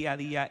Él día a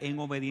día en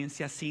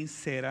obediencia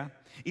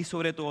sincera y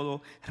sobre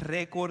todo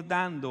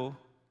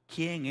recordando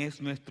quién es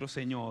nuestro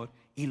Señor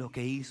y lo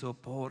que hizo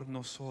por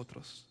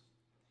nosotros.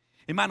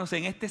 Hermanos,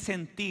 en este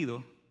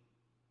sentido,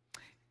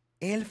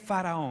 el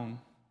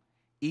faraón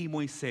y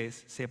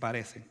Moisés se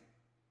parecen.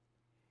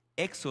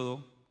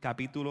 Éxodo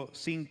capítulo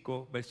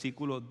 5,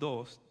 versículo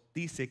 2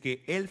 dice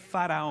que el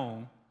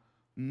faraón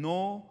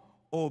no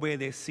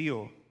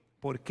obedeció.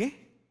 ¿Por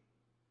qué?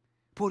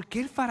 ¿Por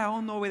qué el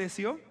faraón no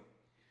obedeció?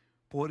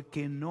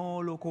 Porque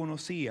no lo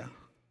conocía.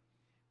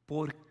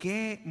 ¿Por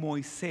qué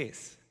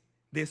Moisés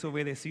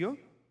desobedeció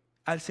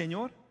al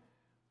Señor?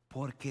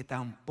 Porque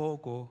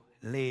tampoco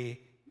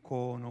le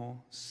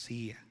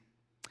conocía.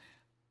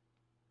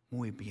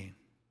 Muy bien.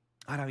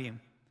 Ahora bien,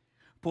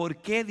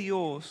 ¿por qué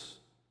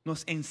Dios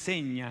nos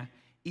enseña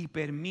y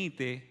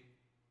permite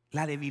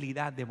la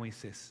debilidad de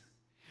Moisés?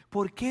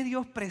 ¿Por qué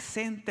Dios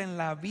presenta en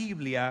la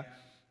Biblia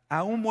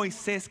a un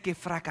Moisés que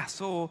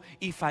fracasó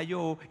y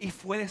falló y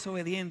fue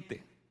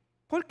desobediente?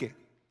 ¿Por qué?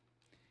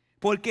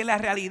 Porque la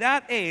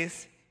realidad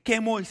es que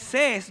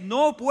Moisés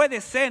no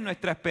puede ser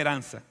nuestra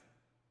esperanza.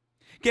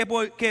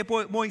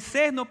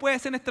 Moisés no puede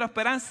ser nuestra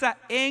esperanza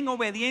en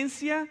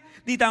obediencia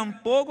ni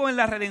tampoco en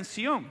la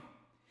redención.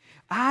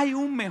 Hay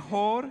un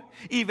mejor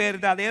y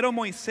verdadero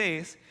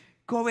Moisés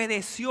que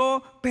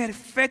obedeció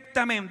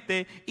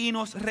perfectamente y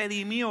nos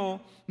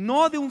redimió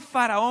no de un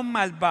faraón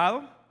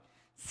malvado,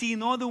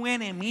 sino de un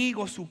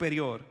enemigo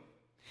superior,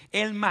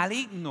 el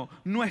maligno,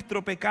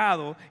 nuestro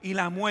pecado y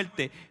la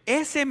muerte.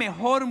 Ese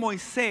mejor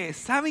Moisés,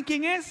 ¿saben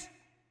quién es?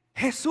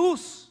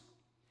 Jesús.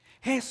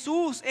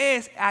 Jesús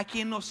es a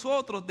quien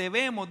nosotros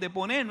debemos de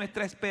poner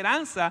nuestra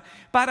esperanza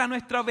para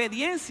nuestra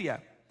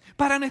obediencia,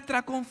 para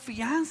nuestra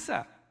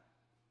confianza.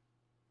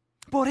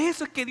 Por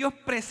eso es que Dios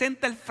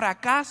presenta el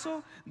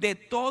fracaso de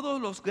todos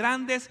los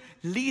grandes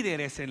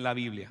líderes en la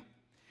Biblia.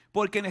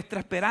 Porque nuestra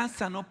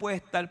esperanza no puede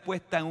estar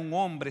puesta en un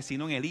hombre,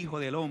 sino en el Hijo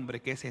del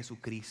Hombre, que es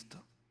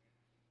Jesucristo.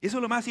 Y eso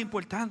es lo más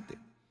importante.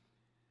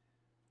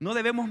 No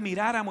debemos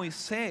mirar a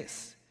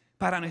Moisés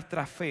para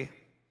nuestra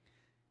fe,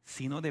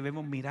 sino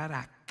debemos mirar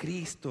a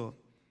Cristo.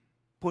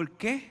 ¿Por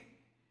qué?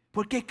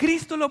 Porque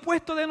Cristo es lo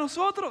opuesto de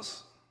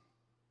nosotros.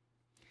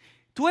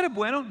 ¿Tú eres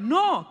bueno?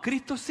 No,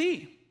 Cristo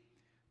sí.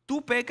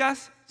 ¿Tú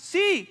pecas?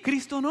 Sí,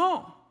 Cristo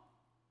no.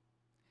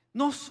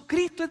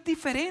 Cristo es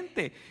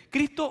diferente.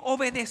 Cristo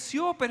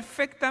obedeció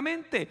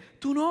perfectamente.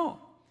 Tú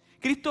no.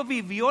 Cristo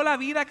vivió la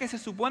vida que se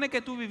supone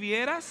que tú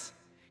vivieras.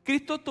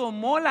 Cristo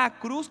tomó la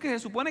cruz que se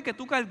supone que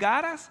tú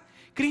cargaras.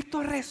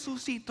 Cristo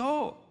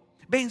resucitó.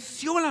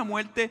 Venció la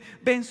muerte,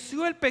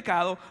 venció el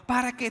pecado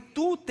para que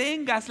tú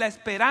tengas la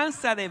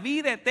esperanza de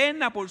vida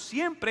eterna por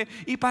siempre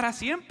y para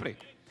siempre.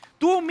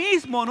 Tú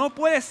mismo no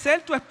puedes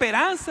ser tu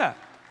esperanza.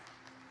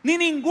 Ni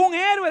ningún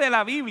héroe de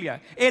la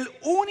Biblia. El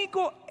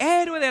único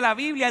héroe de la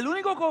Biblia, el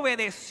único que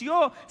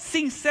obedeció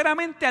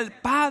sinceramente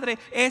al Padre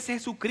es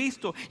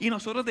Jesucristo. Y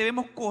nosotros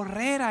debemos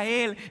correr a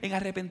Él en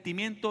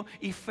arrepentimiento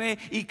y fe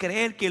y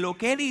creer que lo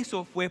que Él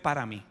hizo fue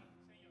para mí.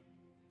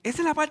 Esa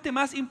es la parte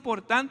más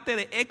importante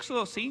de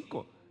Éxodo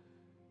 5.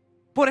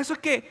 Por eso es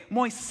que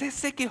Moisés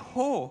se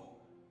quejó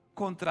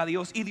contra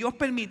Dios y Dios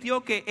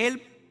permitió que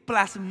Él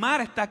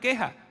plasmara esta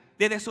queja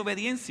de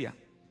desobediencia.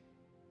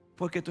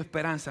 Porque tu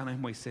esperanza no es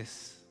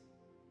Moisés.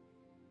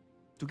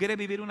 ¿Tú quieres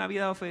vivir una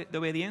vida de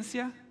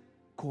obediencia?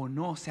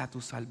 Conoce a tu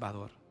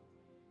Salvador.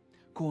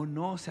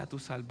 Conoce a tu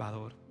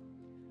Salvador.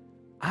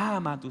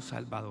 Ama a tu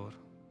Salvador.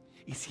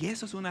 Y si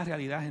eso es una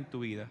realidad en tu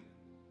vida,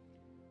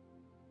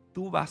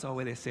 tú vas a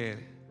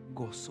obedecer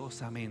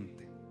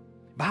gozosamente.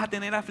 ¿Vas a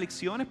tener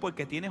aflicciones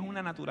porque tienes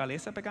una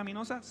naturaleza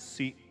pecaminosa?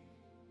 Sí.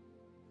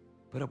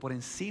 Pero por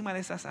encima de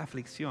esas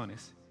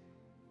aflicciones,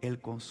 el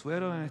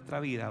consuelo de nuestra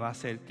vida va a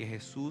ser que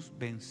Jesús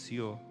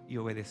venció y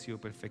obedeció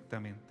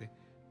perfectamente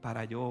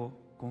para yo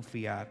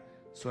confiar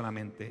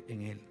solamente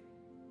en Él.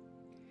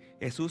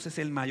 Jesús es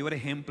el mayor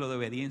ejemplo de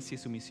obediencia y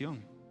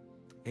sumisión.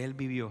 Él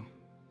vivió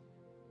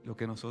lo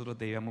que nosotros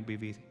debíamos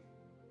vivir.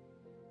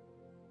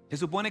 Se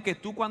supone que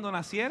tú cuando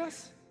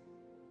nacieras,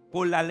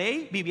 por la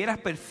ley vivieras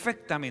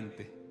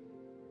perfectamente,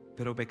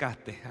 pero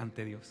pecaste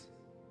ante Dios.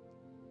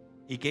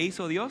 ¿Y qué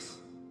hizo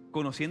Dios?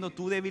 Conociendo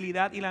tu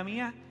debilidad y la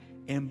mía,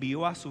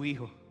 envió a su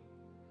Hijo,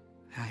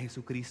 a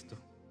Jesucristo,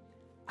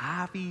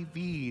 a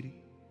vivir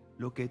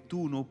lo que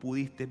tú no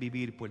pudiste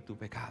vivir por tu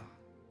pecado.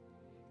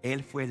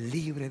 Él fue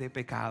libre de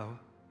pecado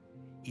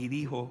y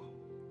dijo: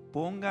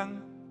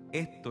 pongan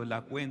esto en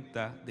la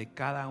cuenta de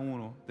cada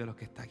uno de los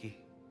que está aquí.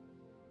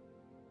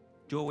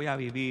 Yo voy a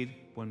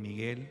vivir por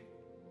Miguel,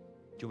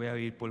 yo voy a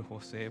vivir por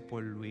José,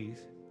 por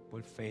Luis,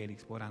 por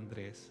Félix, por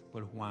Andrés,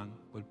 por Juan,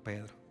 por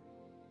Pedro.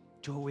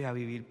 Yo voy a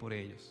vivir por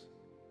ellos,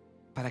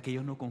 para que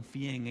ellos no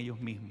confíen en ellos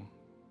mismos,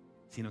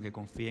 sino que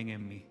confíen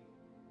en mí.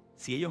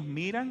 Si ellos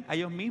miran a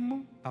ellos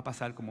mismos, va a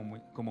pasar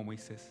como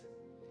Moisés.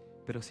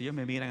 Pero si ellos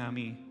me miran a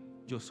mí,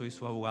 yo soy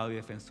su abogado y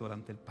defensor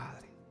ante el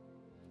Padre.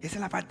 Esa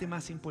es la parte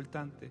más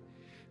importante.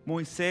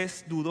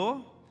 Moisés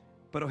dudó,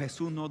 pero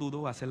Jesús no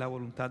dudó a hacer la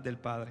voluntad del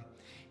Padre.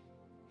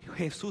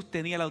 Jesús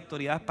tenía la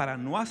autoridad para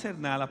no hacer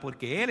nada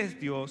porque Él es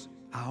Dios.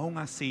 Aún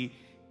así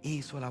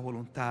hizo la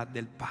voluntad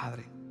del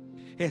Padre.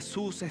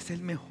 Jesús es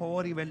el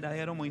mejor y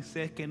verdadero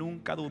Moisés que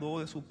nunca dudó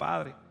de su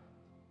Padre,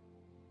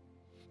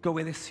 que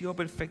obedeció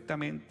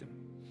perfectamente,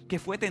 que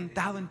fue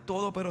tentado en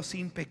todo pero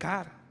sin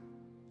pecar.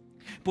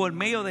 Por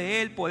medio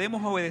de Él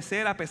podemos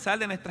obedecer a pesar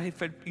de nuestras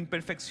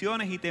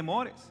imperfecciones y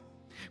temores.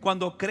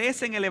 Cuando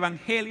crees en el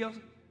Evangelio,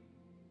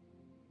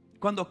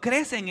 cuando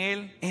crees en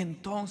Él,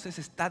 entonces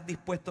estás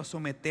dispuesto a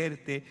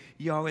someterte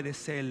y a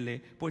obedecerle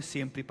por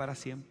siempre y para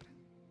siempre.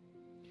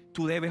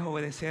 Tú debes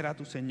obedecer a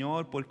tu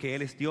Señor porque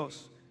Él es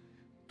Dios.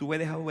 Tú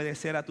debes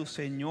obedecer a tu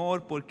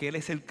Señor porque Él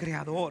es el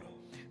Creador.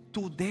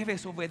 Tú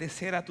debes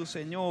obedecer a tu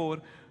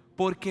Señor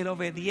porque la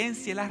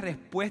obediencia es la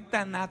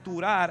respuesta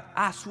natural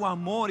a su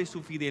amor y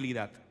su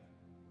fidelidad.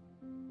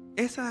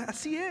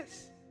 Así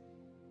es.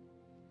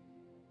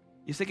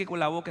 Yo sé que con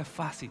la boca es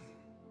fácil,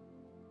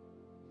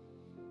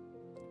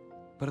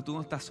 pero tú no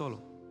estás solo.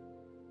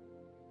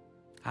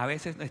 A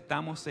veces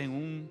estamos en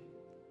un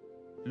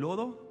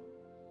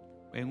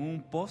lodo, en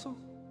un pozo,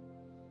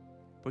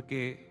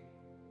 porque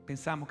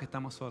pensamos que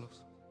estamos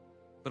solos.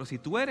 Pero si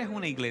tú eres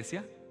una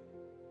iglesia,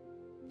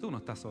 tú no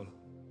estás solo.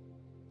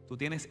 Tú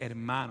tienes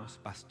hermanos,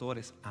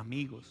 pastores,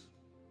 amigos,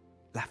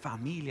 la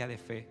familia de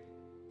fe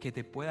que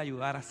te puede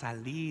ayudar a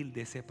salir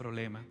de ese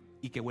problema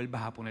y que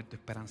vuelvas a poner tu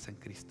esperanza en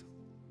Cristo.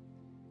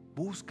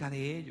 Busca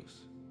de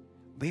ellos.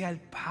 Ve al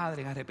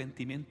Padre en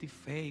arrepentimiento y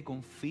fe y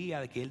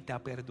confía de que Él te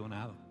ha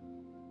perdonado,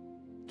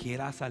 que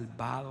Él ha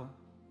salvado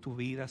tu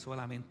vida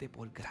solamente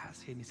por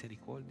gracia y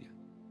misericordia.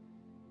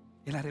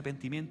 El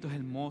arrepentimiento es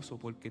hermoso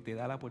porque te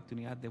da la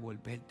oportunidad de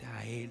volverte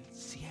a Él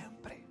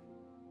siempre.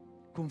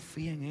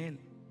 Confía en Él.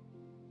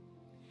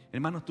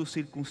 Hermanos, tus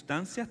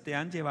circunstancias te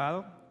han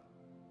llevado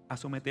a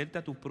someterte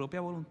a tu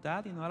propia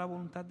voluntad y no a la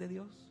voluntad de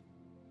Dios.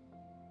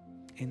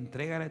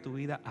 Entrégale tu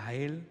vida a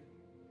Él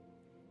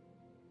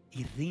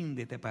y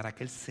ríndete para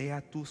que Él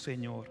sea tu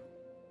Señor.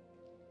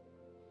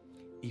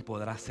 Y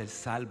podrás ser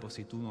salvo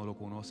si tú no lo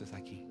conoces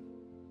aquí,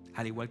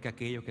 al igual que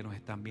aquellos que nos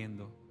están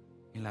viendo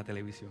en la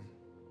televisión.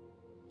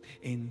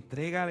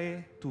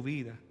 Entrégale tu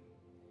vida.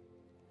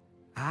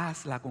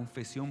 Haz la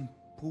confesión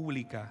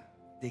pública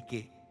de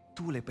que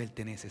tú le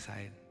perteneces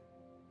a Él.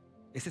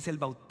 Ese es el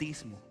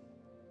bautismo.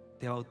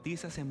 Te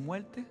bautizas en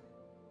muerte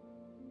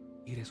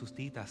y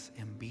resucitas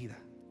en vida.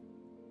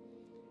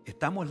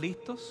 ¿Estamos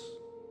listos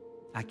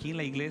aquí en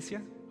la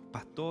iglesia,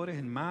 pastores,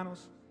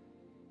 hermanos,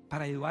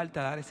 para ayudarte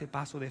a dar ese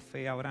paso de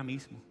fe ahora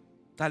mismo?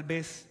 Tal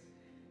vez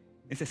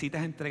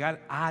necesitas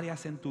entregar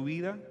áreas en tu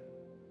vida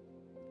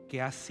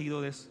que has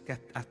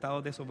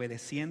estado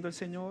desobedeciendo al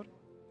Señor.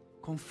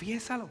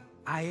 Confiésalo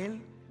a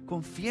Él,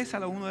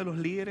 confiésalo a uno de los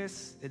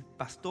líderes,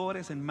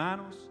 pastores,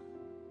 hermanos,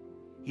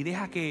 y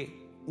deja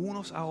que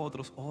unos a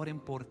otros oren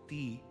por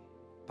ti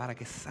para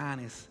que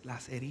sanes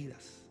las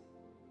heridas.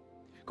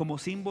 Como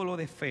símbolo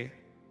de fe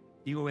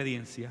y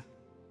obediencia,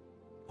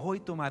 hoy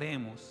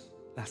tomaremos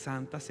la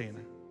Santa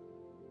Cena,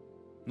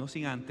 no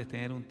sin antes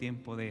tener un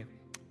tiempo de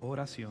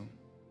oración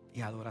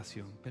y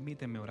adoración.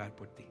 Permíteme orar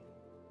por ti.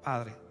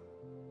 Padre,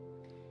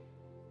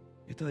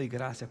 yo te doy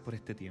gracias por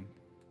este tiempo.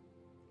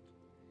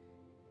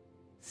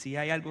 Si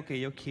hay algo que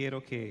yo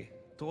quiero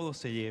que todos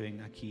se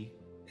lleven aquí,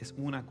 es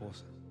una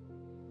cosa.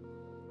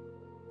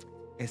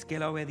 es que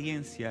la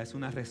obediencia es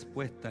una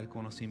respuesta al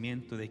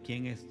conocimiento de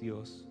quién es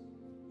Dios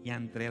y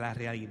ante la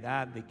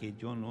realidad de que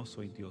yo no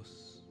soy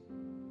Dios.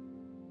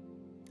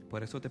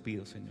 Por eso te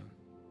pido, Señor,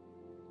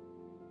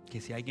 que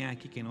si hay alguien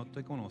aquí que no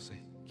te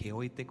conoce, que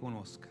hoy te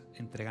conozca,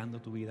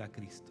 entregando tu vida a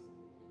Cristo,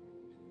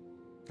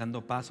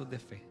 dando pasos de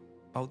fe,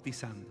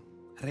 bautizando,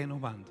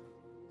 renovando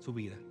su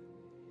vida.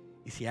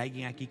 Y si hay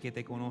alguien aquí que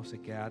te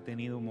conoce, que ha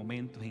tenido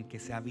momentos en que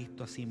se ha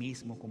visto a sí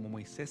mismo como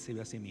Moisés se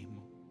vio a sí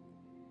mismo,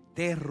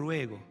 te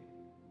ruego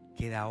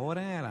que de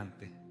ahora en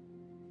adelante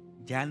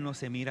ya no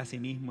se mira a sí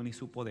mismo ni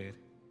su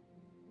poder,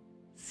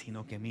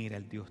 sino que mira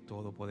al Dios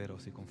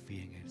Todopoderoso y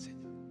confíe en Él,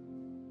 Señor.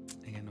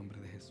 En el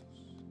nombre de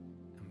Jesús.